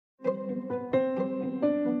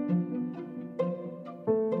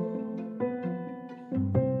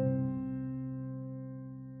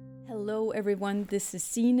everyone. This is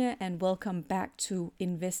Signe, and welcome back to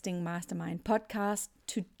Investing Mastermind podcast.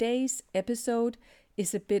 Today's episode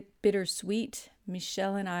is a bit bittersweet.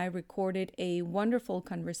 Michelle and I recorded a wonderful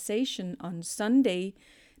conversation on Sunday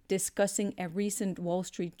discussing a recent Wall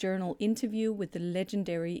Street Journal interview with the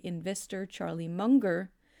legendary investor Charlie Munger.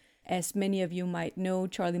 As many of you might know,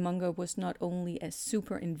 Charlie Munger was not only a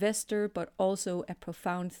super investor, but also a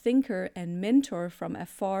profound thinker and mentor from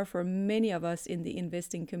afar for many of us in the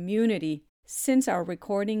investing community. Since our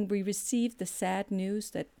recording, we received the sad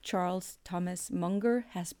news that Charles Thomas Munger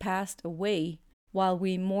has passed away. While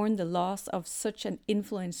we mourn the loss of such an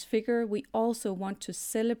influential figure, we also want to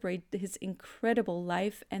celebrate his incredible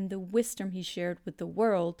life and the wisdom he shared with the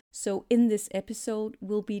world. So in this episode,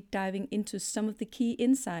 we'll be diving into some of the key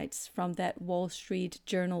insights from that Wall Street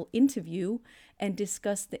Journal interview and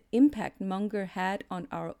discuss the impact Munger had on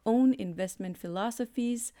our own investment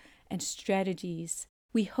philosophies and strategies.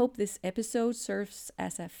 We hope this episode serves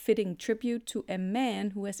as a fitting tribute to a man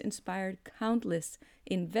who has inspired countless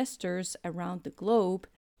investors around the globe.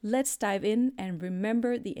 Let's dive in and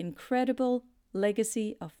remember the incredible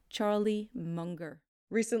legacy of Charlie Munger.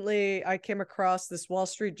 Recently, I came across this Wall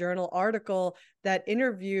Street Journal article that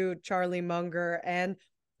interviewed Charlie Munger, and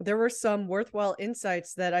there were some worthwhile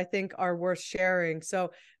insights that I think are worth sharing.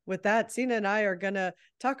 So with that, Signe and I are going to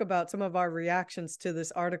talk about some of our reactions to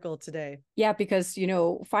this article today. Yeah, because,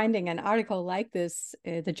 finding an article like this,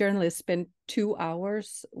 the journalist spent 2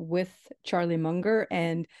 hours with Charlie Munger,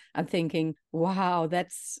 and I'm thinking, wow,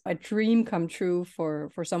 that's a dream come true for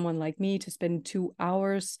someone like me to spend 2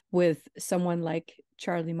 hours with someone like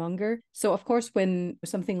Charlie Munger. So of course, when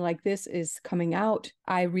something like this is coming out,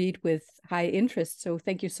 I read with high interest. So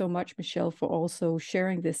thank you so much, Michelle, for also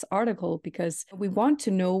sharing this article, because we want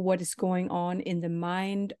to know what is going on in the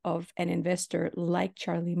mind of an investor like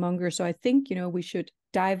Charlie Munger. So I think, we should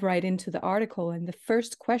dive right into the article. And the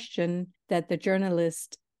first question that the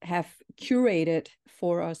journalist have curated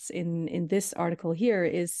for us in this article here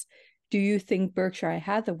is, do you think Berkshire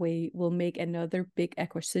Hathaway will make another big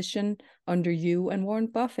acquisition under you and Warren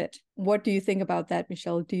Buffett? What do you think about that,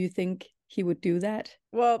 Michelle? Do you think he would do that?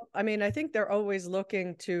 Well, I think they're always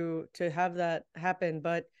looking to have that happen,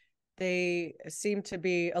 but they seem to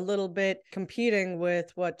be a little bit competing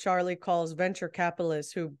with what Charlie calls venture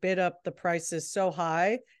capitalists who bid up the prices so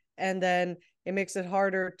high, and then it makes it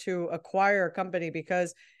harder to acquire a company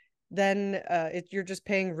because then you're just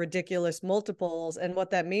paying ridiculous multiples. And what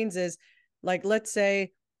that means is, like, let's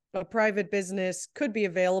say a private business could be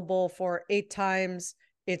available for 8 times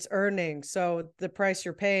its earnings. So the price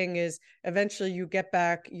you're paying is eventually you get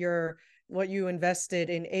back what you invested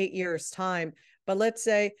in 8 years' time. But let's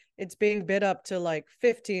say it's being bid up to like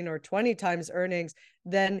 15 or 20 times earnings,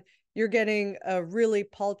 then you're getting a really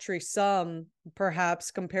paltry sum,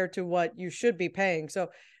 perhaps, compared to what you should be paying. So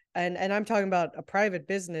and I'm talking about a private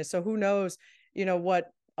business. So who knows, what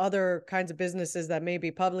other kinds of businesses that may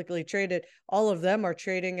be publicly traded, all of them are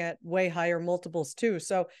trading at way higher multiples too.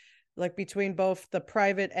 So like between both the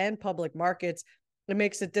private and public markets, it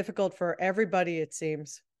makes it difficult for everybody, it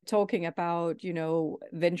seems. Talking about,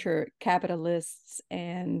 venture capitalists,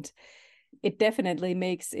 and it definitely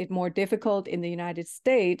makes it more difficult in the United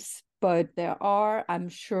States. But there are, I'm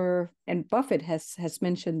sure, and Buffett has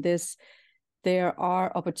mentioned this, there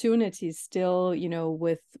are opportunities still,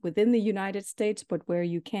 within the United States, but where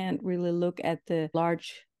you can't really look at the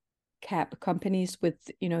large cap companies with,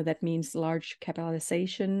 that means large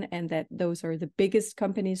capitalization, and that those are the biggest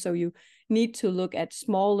companies. So you need to look at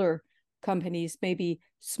smaller companies, maybe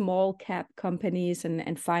small cap companies,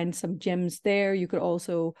 and find some gems there. You could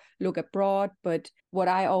also look abroad, but what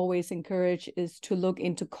I always encourage is to look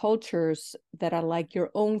into cultures that are like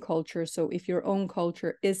your own culture. So if your own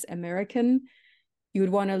culture is American, you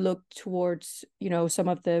would want to look towards, some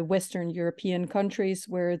of the Western European countries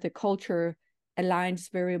where the culture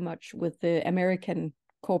aligns very much with the American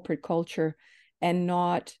corporate culture, and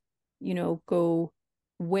not, go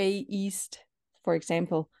way east, for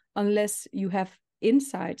example, unless you have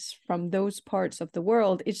insights from those parts of the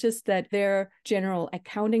world. It's just that their general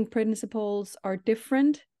accounting principles are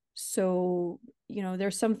different. So,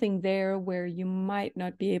 there's something there where you might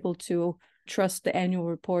not be able to trust the annual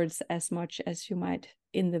reports as much as you might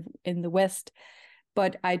in the West.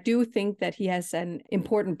 But I do think that he has an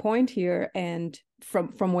important point here. And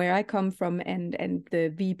from where I come from, and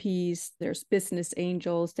the VPs, there's business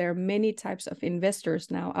angels, there are many types of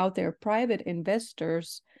investors now out there, private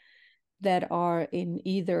investors that are in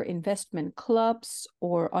either investment clubs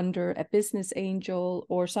or under a business angel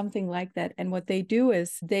or something like that. And what they do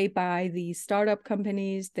is they buy the startup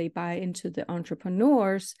companies, they buy into the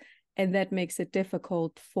entrepreneurs, and that makes it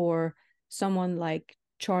difficult for someone like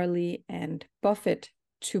Charlie and Buffett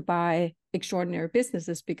to buy extraordinary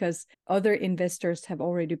businesses, because other investors have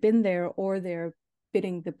already been there or they're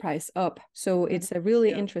bidding the price up. So it's a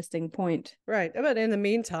really interesting point. Right. But in the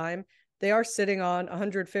meantime, they are sitting on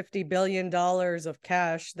 $150 billion of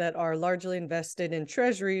cash that are largely invested in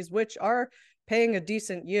treasuries, which are paying a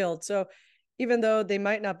decent yield. So even though they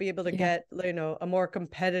might not be able to get, a more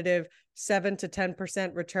competitive 7 to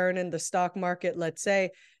 10% return in the stock market, let's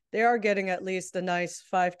say, they are getting at least a nice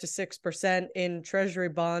 5 to 6% in treasury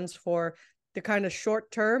bonds for the kind of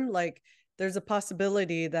short term. Like, there's a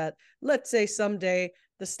possibility that, let's say, someday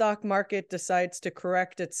the stock market decides to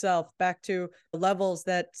correct itself back to levels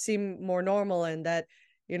that seem more normal, and that,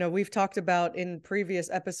 we've talked about in previous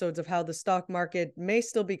episodes of how the stock market may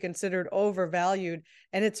still be considered overvalued,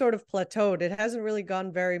 and it's sort of plateaued. It hasn't really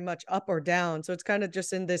gone very much up or down. So it's kind of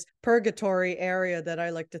just in this purgatory area that I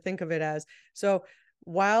like to think of it as. So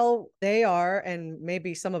while they are, and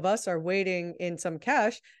maybe some of us are waiting in some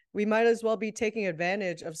cash, we might as well be taking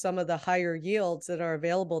advantage of some of the higher yields that are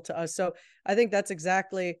available to us. So I think that's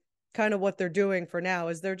exactly kind of what they're doing for now,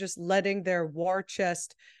 is they're just letting their war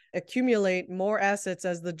chest accumulate more assets,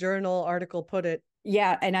 as the Journal article put it.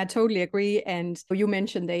 Yeah, and I totally agree. And you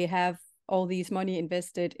mentioned they have all these money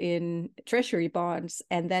invested in treasury bonds,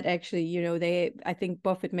 and that actually, I think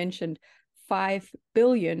Buffett mentioned 5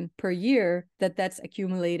 billion per year that's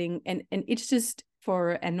accumulating. And it's just,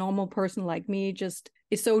 for a normal person like me, just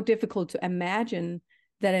it's so difficult to imagine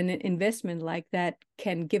that an investment like that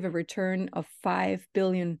can give a return of 5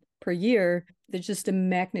 billion per year. There's just a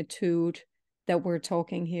magnitude that we're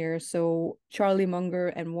talking here. So Charlie Munger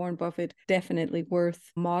and Warren Buffett, definitely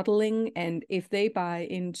worth modeling. And if they buy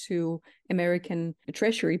into American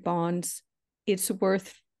treasury bonds, it's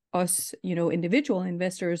worth us, individual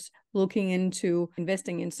investors looking into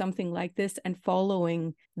investing in something like this and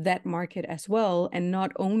following that market as well, and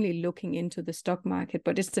not only looking into the stock market.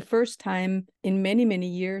 But it's the first time in many, many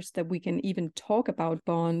years that we can even talk about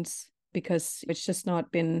bonds, because it's just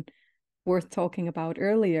not been worth talking about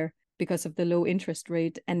earlier because of the low interest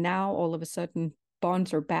rate. And now all of a sudden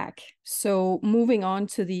bonds are back. So moving on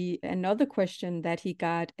to another question that he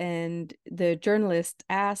got, and the journalist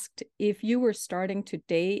asked, if you were starting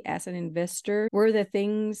today as an investor, were there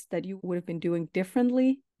things that you would have been doing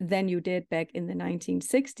differently than you did back in the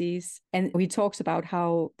 1960s? And he talks about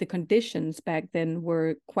how the conditions back then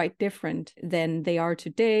were quite different than they are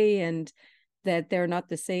today, and that they're not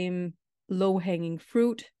the same low-hanging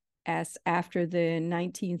fruit as after the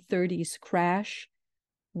 1930s crash,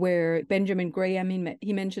 where Benjamin Graham,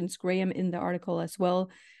 he mentions Graham in the article as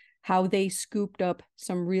well, how they scooped up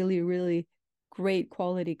some really, really great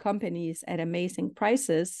quality companies at amazing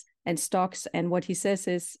prices and stocks. And what he says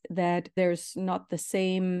is that there's not the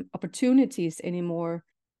same opportunities anymore.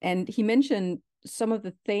 And he mentioned some of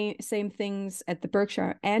the same things at the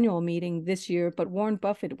Berkshire annual meeting this year, but Warren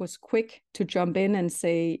Buffett was quick to jump in and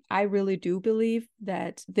say, I really do believe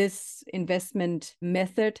that this investment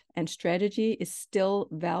method and strategy is still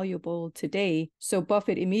valuable today. So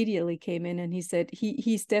Buffett immediately came in and he said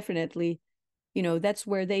he's definitely, that's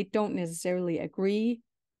where they don't necessarily agree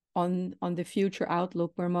on the future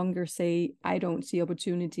outlook, where Munger say, I don't see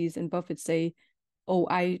opportunities, and Buffett say, oh,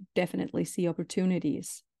 I definitely see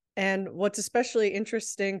opportunities. And what's especially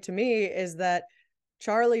interesting to me is that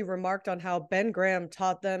Charlie remarked on how Ben Graham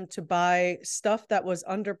taught them to buy stuff that was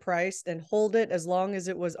underpriced and hold it as long as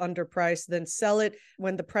it was underpriced, then sell it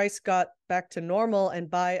when the price got back to normal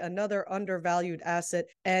and buy another undervalued asset.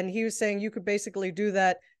 And he was saying you could basically do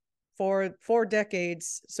that for 4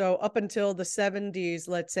 decades, so up until the 70s,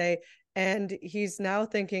 let's say. And he's now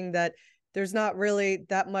thinking that there's not really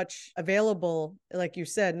that much available, like you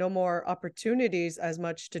said, no more opportunities as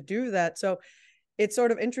much to do that. So it's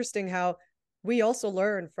sort of interesting how we also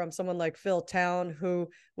learn from someone like Phil Town, who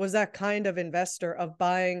was that kind of investor of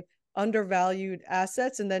buying undervalued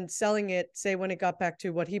assets and then selling it, say, when it got back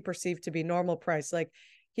to what he perceived to be normal price. Like,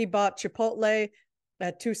 he bought Chipotle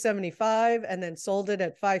at $2.75 and then sold it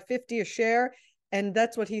at $5.50 a share. And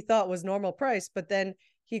that's what he thought was normal price. But then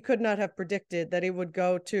he could not have predicted that it would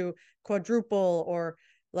go to quadruple or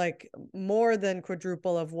like more than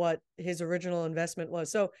quadruple of what his original investment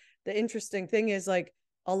was. So the interesting thing is, like,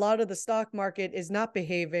 a lot of the stock market is not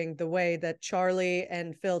behaving the way that Charlie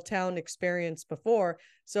and Phil Town experienced before.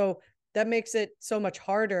 So that makes it so much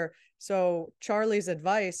harder. So Charlie's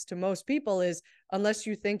advice to most people is, unless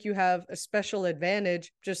you think you have a special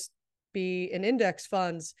advantage, just be in index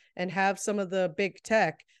funds and have some of the big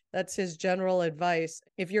tech. That's his general advice.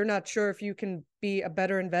 If you're not sure if you can be a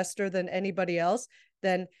better investor than anybody else,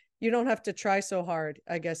 then you don't have to try so hard,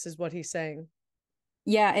 I guess, is what he's saying.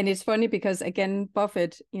 Yeah, and it's funny because again,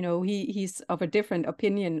 Buffett, he's of a different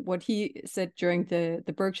opinion. What he said during the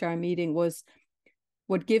Berkshire meeting was,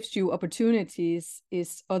 what gives you opportunities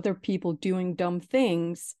is other people doing dumb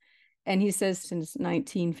things. And he says since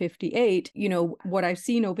 1958, what I've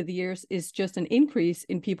seen over the years is just an increase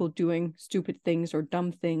in people doing stupid things or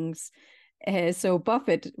dumb things. So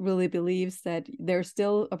Buffett really believes that there's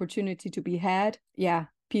still opportunity to be had. Yeah,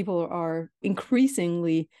 people are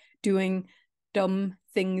increasingly doing dumb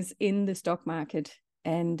things in the stock market,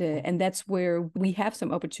 and that's where we have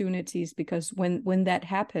some opportunities, because when that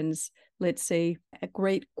happens, let's say a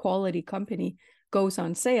great quality company goes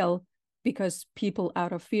on sale because people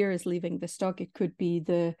out of fear is leaving the stock. It could be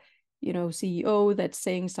the CEO that's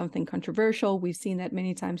saying something controversial. We've seen that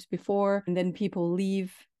many times before, and then people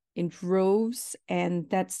leave in droves, and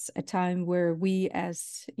that's a time where we,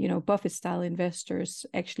 as Buffett style investors,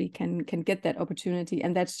 actually can get that opportunity.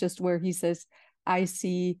 And that's just where he says, I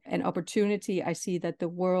see an opportunity. I see that the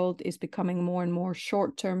world is becoming more and more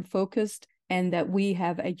short-term focused, and that we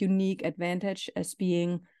have a unique advantage as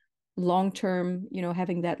being long-term,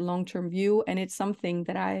 having that long-term view. And it's something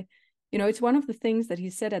that it's one of the things that he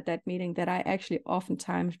said at that meeting that I actually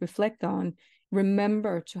oftentimes reflect on.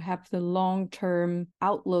 Remember to have the long-term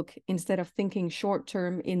outlook instead of thinking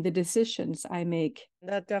short-term in the decisions I make.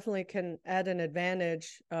 That definitely can add an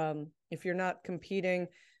advantage if you're not competing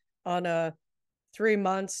on a 3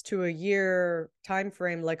 months to a year time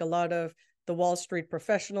frame like a lot of the Wall Street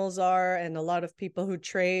professionals are, and a lot of people who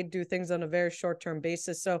trade do things on a very short-term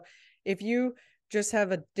basis. So if you just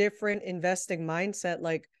have a different investing mindset,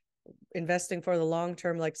 like investing for the long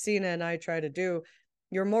term, like Signe and I try to do,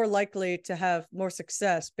 you're more likely to have more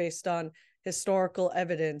success based on historical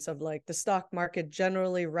evidence of like the stock market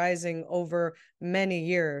generally rising over many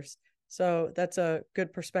years. So that's a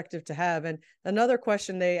good perspective to have. And another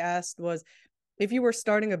question they asked was, if you were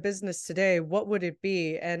starting a business today, what would it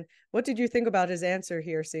be? And what did you think about his answer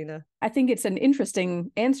here, Signe? I think it's an interesting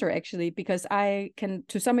answer, actually, because I can,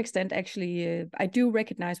 to some extent, actually, I do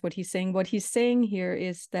recognize what he's saying. What he's saying here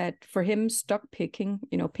is that for him, stock picking,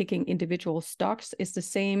 picking individual stocks, is the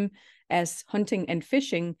same as hunting and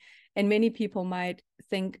fishing. And many people might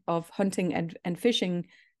think of hunting and fishing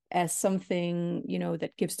as something,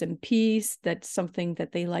 that gives them peace, that's something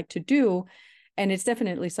that they like to do. And it's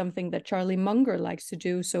definitely something that Charlie Munger likes to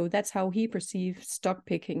do. So that's how he perceives stock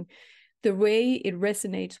picking. The way it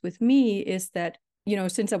resonates with me is that,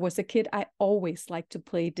 since I was a kid, I always liked to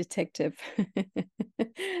play detective.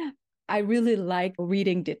 I really like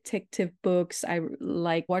reading detective books. I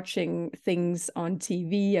like watching things on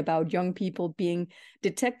TV about young people being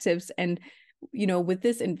detectives. And, with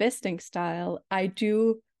this investing style, I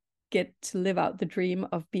do get to live out the dream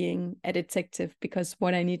of being a detective, because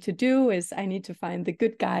what I need to do is I need to find the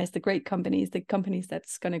good guys, the great companies, the companies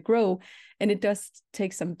that's going to grow. And it does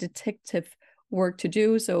take some detective work to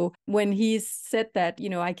do. So when he said that,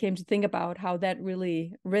 I came to think about how that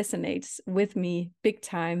really resonates with me big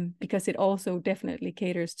time, because it also definitely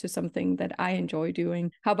caters to something that I enjoy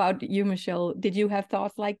doing. How about you, Michelle? Did you have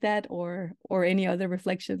thoughts like that, or any other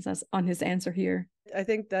reflections on his answer here? I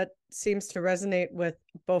think that seems to resonate with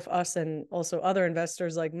both us and also other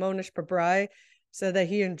investors. Like Monish Pabrai said that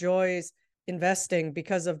he enjoys investing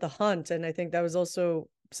because of the hunt. And I think that was also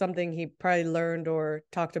something he probably learned or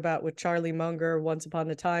talked about with Charlie Munger once upon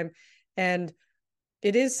a time. And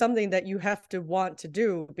it is something that you have to want to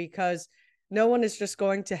do, because no one is just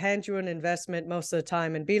going to hand you an investment most of the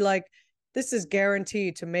time and be like, this is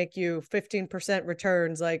guaranteed to make you 15%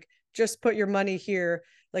 returns. Like, just put your money here.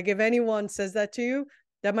 Like, if anyone says that to you,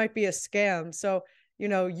 that might be a scam. So,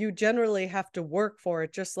 you generally have to work for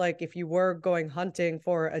it. Just like if you were going hunting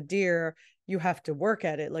for a deer, you have to work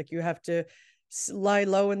at it. Like, you have to lie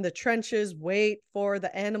low in the trenches, wait for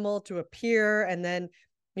the animal to appear, and then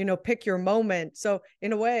pick your moment. So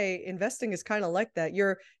in a way, investing is kind of like that.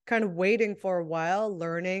 You're kind of waiting for a while,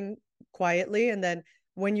 learning quietly, and then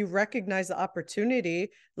when you recognize the opportunity,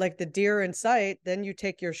 like the deer in sight, then you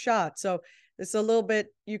take your shot. So it's a little bit,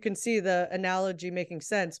 you can see the analogy making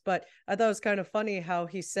sense. But I thought it was kind of funny how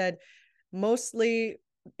he said mostly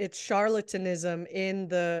it's charlatanism in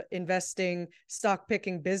the investing stock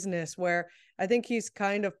picking business, where I think he's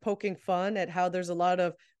kind of poking fun at how there's a lot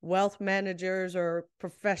of wealth managers or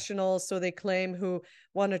professionals, so they claim, who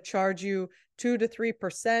want to charge you 2 to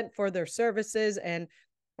 3% for their services. And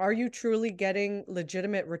are you truly getting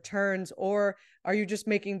legitimate returns, or are you just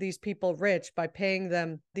making these people rich by paying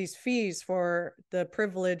them these fees for the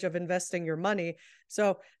privilege of investing your money?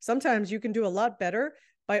 So sometimes you can do a lot better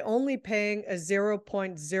by only paying a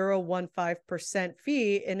 0.015%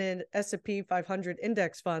 fee in an S&P 500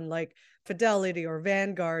 index fund like Fidelity or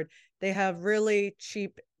Vanguard. They have really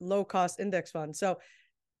cheap, low-cost index funds. So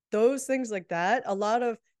those things like that, a lot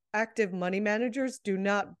of active money managers do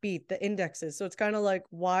not beat the indexes. So it's kind of like,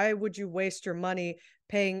 why would you waste your money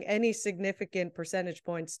paying any significant percentage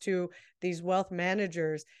points to these wealth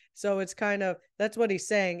managers? So it's kind of, that's what he's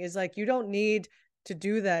saying, is like, you don't need to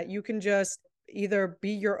do that. You can just either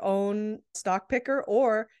be your own stock picker,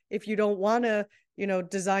 or if you don't want to,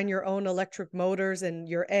 design your own electric motors and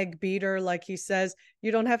your egg beater, like he says,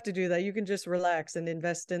 you don't have to do that. You can just relax and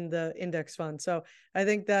invest in the index fund. So I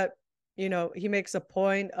think that, he makes a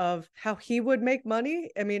point of how he would make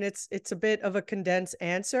money. I mean, it's a bit of a condensed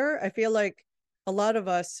answer. I feel like a lot of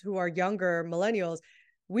us who are younger millennials,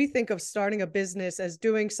 we think of starting a business as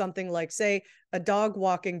doing something like, say, a dog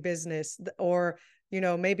walking business, or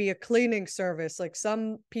maybe a cleaning service. Like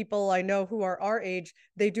some people I know who are our age,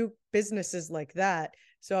 they do businesses like that.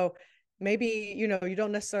 So maybe, you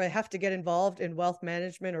don't necessarily have to get involved in wealth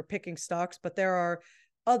management or picking stocks, but there are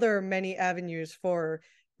other many avenues for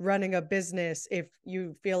running a business if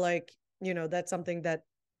you feel like, that's something that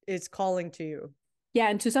is calling to you. Yeah,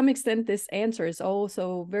 and to some extent, this answer is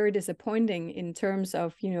also very disappointing in terms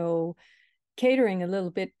of, catering a little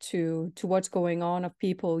bit to what's going on, of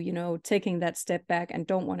people, taking that step back and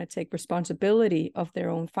don't want to take responsibility of their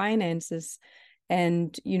own finances,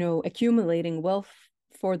 and, accumulating wealth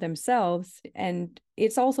for themselves. And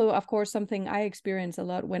it's also, of course, something I experience a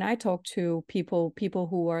lot when I talk to people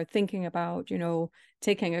who are thinking about,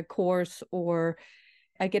 taking a course, or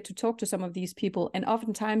I get to talk to some of these people. And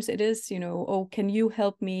oftentimes it is, oh, can you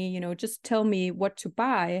help me? Just tell me what to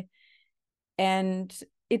buy. And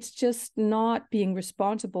it's just not being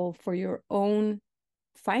responsible for your own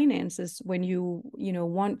finances when you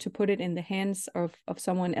want to put it in the hands of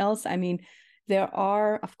someone else. I mean, there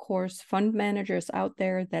are, of course, fund managers out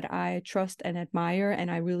there that I trust and admire, and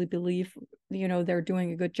I really believe, they're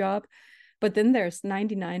doing a good job. But then there's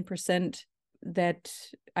 99% that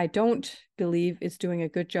I don't believe is doing a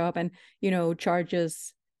good job, and,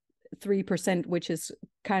 charges 3%, which is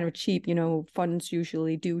kind of cheap. Funds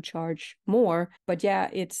usually do charge more. But yeah,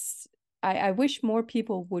 I wish more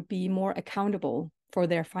people would be more accountable for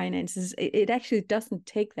their finances. It actually doesn't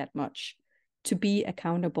take that much to be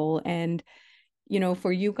accountable. And,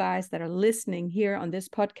 for you guys that are listening here on this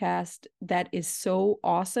podcast, that is so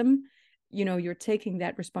awesome. You're taking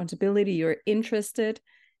that responsibility, you're interested.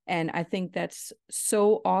 And I think that's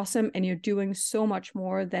so awesome. And you're doing so much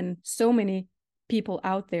more than so many people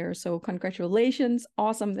out there. So congratulations.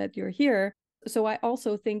 Awesome that you're here. So I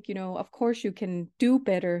also think, of course, you can do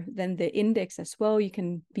better than the index as well. You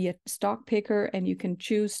can be a stock picker and you can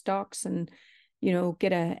choose stocks and,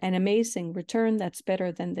 get an amazing return that's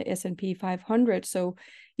better than the S&P 500. So,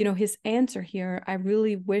 his answer here, I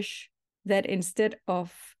really wish that instead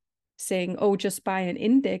of saying, oh, just buy an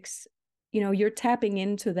index, you're tapping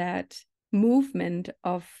into that movement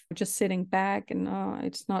of just sitting back and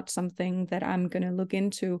it's not something that I'm going to look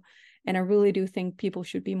into. And I really do think people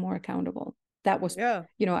should be more accountable. That was, yeah,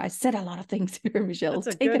 I said a lot of things here, Michelle.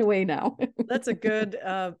 Take it away now. That's a good,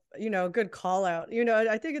 good call out.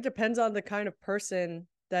 I think it depends on the kind of person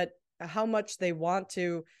that, how much they want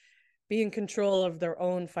to be in control of their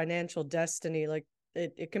own financial destiny. Like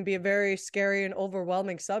it can be a very scary and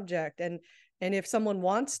overwhelming subject. And if someone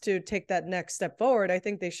wants to take that next step forward, I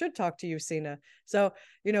think they should talk to you, Signe. So,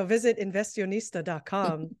 visit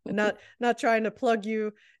investionista.com. Not trying to plug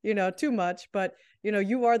you, too much, but,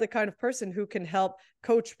 you are the kind of person who can help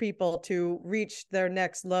coach people to reach their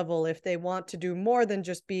next level if they want to do more than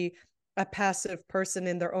just be a passive person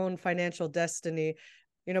in their own financial destiny.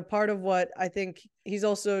 Part of what I think he's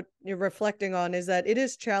also reflecting on is that it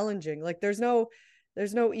is challenging. Like there's no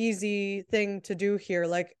easy thing to do here.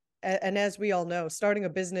 Like, and as we all know, starting a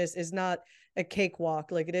business is not a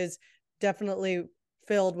cakewalk. Like it is definitely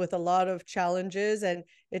filled with a lot of challenges, and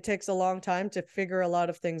it takes a long time to figure a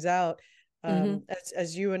lot of things out.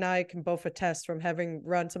 As you and I can both attest from having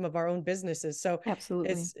run some of our own businesses. So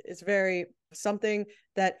absolutely, it's very something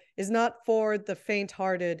that is not for the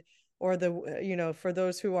faint-hearted, or the, for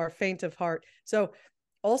those who are faint of heart. So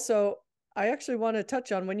also, I actually want to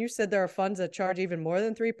touch on when you said there are funds that charge even more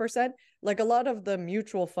than 3%, like a lot of the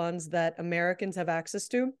mutual funds that Americans have access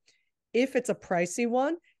to, if it's a pricey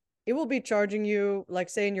one, it will be charging you, like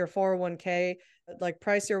say in your 401k, like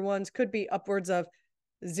pricier ones could be upwards of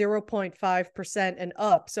 0.5% and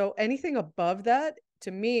up. So anything above that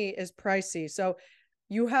to me is pricey. So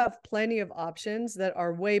you have plenty of options that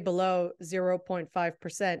are way below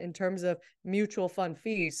 0.5% in terms of mutual fund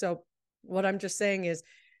fees. So What I'm just saying is,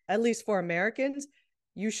 at least for Americans,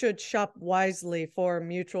 you should shop wisely for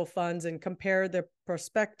mutual funds and compare the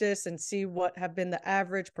prospectus and see what have been the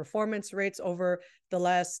average performance rates over the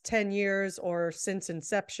last 10 years or since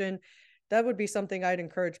inception. That would be something I'd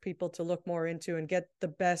encourage people to look more into and get the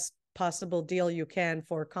best possible deal you can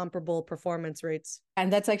for comparable performance rates.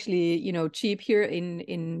 And that's actually, cheap here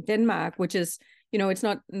in Denmark, which is, it's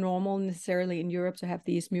not normal necessarily in Europe to have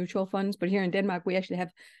these mutual funds, but here in Denmark, we actually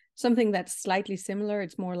have something that's slightly similar.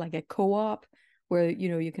 It's more like a co-op where,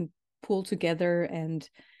 you can pull together, and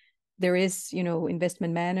there is,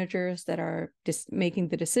 investment managers that are just making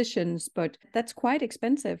the decisions, but that's quite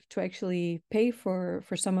expensive to actually pay for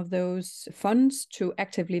some of those funds to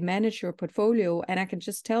actively manage your portfolio. And I can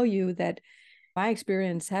just tell you that my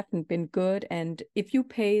experience haven't been good. And if you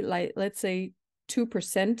pay, like, let's say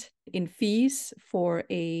 2% in fees for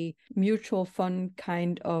a mutual fund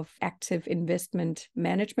kind of active investment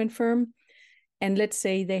management firm, and let's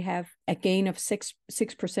say they have a gain of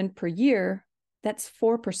 6% per year, that's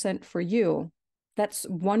 4% for you. That's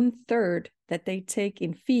 1/3 that they take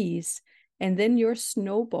in fees. And then your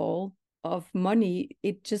snowball of money,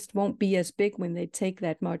 it just won't be as big when they take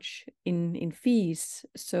that much in fees.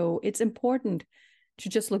 So it's important to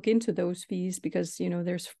just look into those fees, because,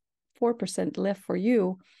 there's 4% left for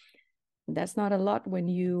you. That's not a lot when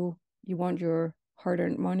you want your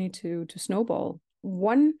hard-earned money to snowball.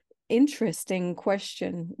 One interesting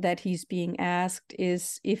question that he's being asked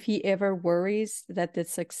is if he ever worries that the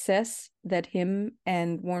success that him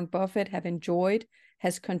and Warren Buffett have enjoyed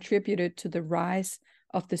has contributed to the rise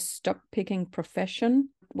of the stock picking profession.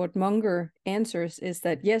 What Munger answers is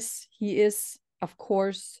that yes, he is, of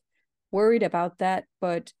course, worried about that,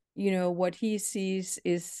 but what he sees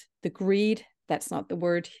is the greed. That's not the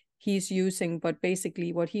word he's using, but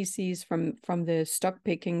basically what he sees from the stock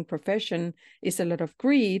picking profession is a lot of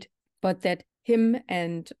greed, but that him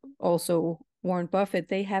and also Warren Buffett,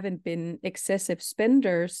 they haven't been excessive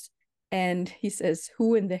spenders. And he says,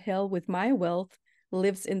 who in the hell with my wealth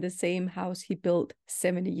lives in the same house he built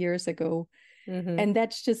 70 years ago? Mm-hmm. And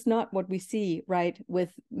that's just not what we see, right?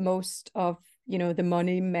 With most of, the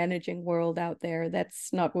money managing world out there,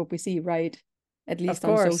 that's not what we see, right? At least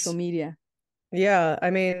on social media. Yeah. I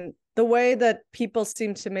mean, the way that people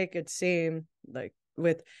seem to make it seem, like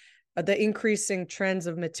with the increasing trends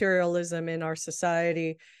of materialism in our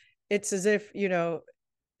society, it's as if,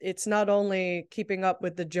 it's not only keeping up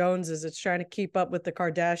with the Joneses, it's trying to keep up with the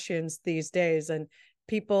Kardashians these days. And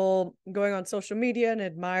people going on social media and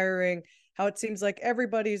admiring how it seems like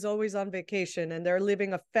everybody's always on vacation and they're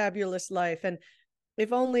living a fabulous life. And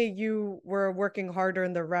if only you were working harder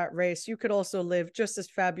in the rat race, you could also live just as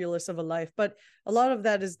fabulous of a life. But a lot of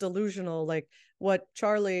that is delusional. Like what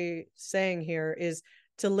Charlie's saying here is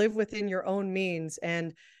to live within your own means.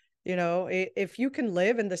 And, if you can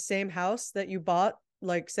live in the same house that you bought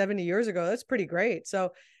like 70 years ago, that's pretty great.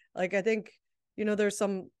 So like, I think, there's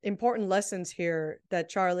some important lessons here that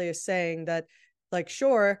Charlie is saying that, like,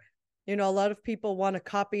 sure, a lot of people want to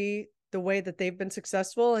copy the way that they've been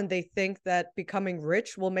successful and they think that becoming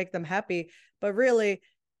rich will make them happy. But really,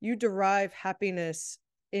 you derive happiness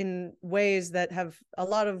in ways that have a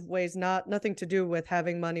lot of ways nothing to do with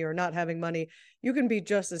having money or not having money. You can be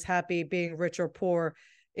just as happy being rich or poor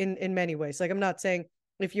in many ways. Like, I'm not saying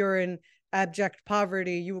if you're in abject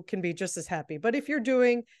poverty, you can be just as happy. But if you're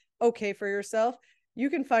doing okay for yourself, you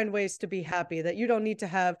can find ways to be happy, that you don't need to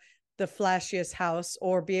have the flashiest house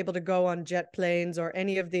or be able to go on jet planes or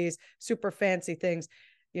any of these super fancy things.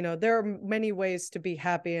 There are many ways to be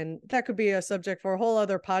happy. And that could be a subject for a whole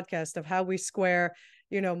other podcast of how we square,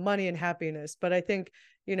 money and happiness. But I think,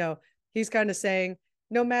 he's kind of saying,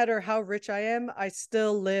 no matter how rich I am, I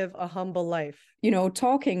still live a humble life.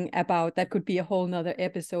 Talking about that could be a whole nother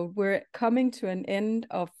episode. We're coming to an end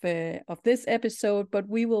of this episode, but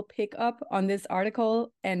we will pick up on this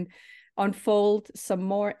article and unfold some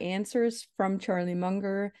more answers from Charlie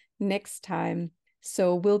Munger next time.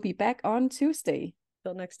 So we'll be back on Tuesday.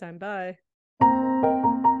 Till next time. Bye.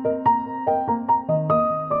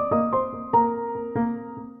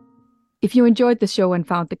 If you enjoyed the show and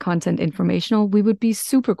found the content informational, we would be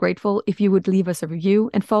super grateful if you would leave us a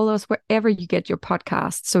review and follow us wherever you get your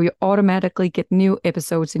podcasts so you automatically get new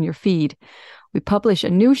episodes in your feed. We publish a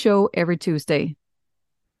new show every Tuesday.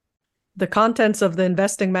 The contents of the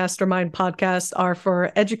Investing Mastermind podcast are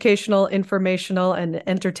for educational, informational, and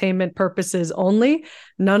entertainment purposes only.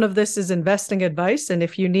 None of this is investing advice. And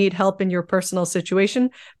if you need help in your personal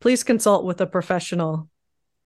situation, please consult with a professional.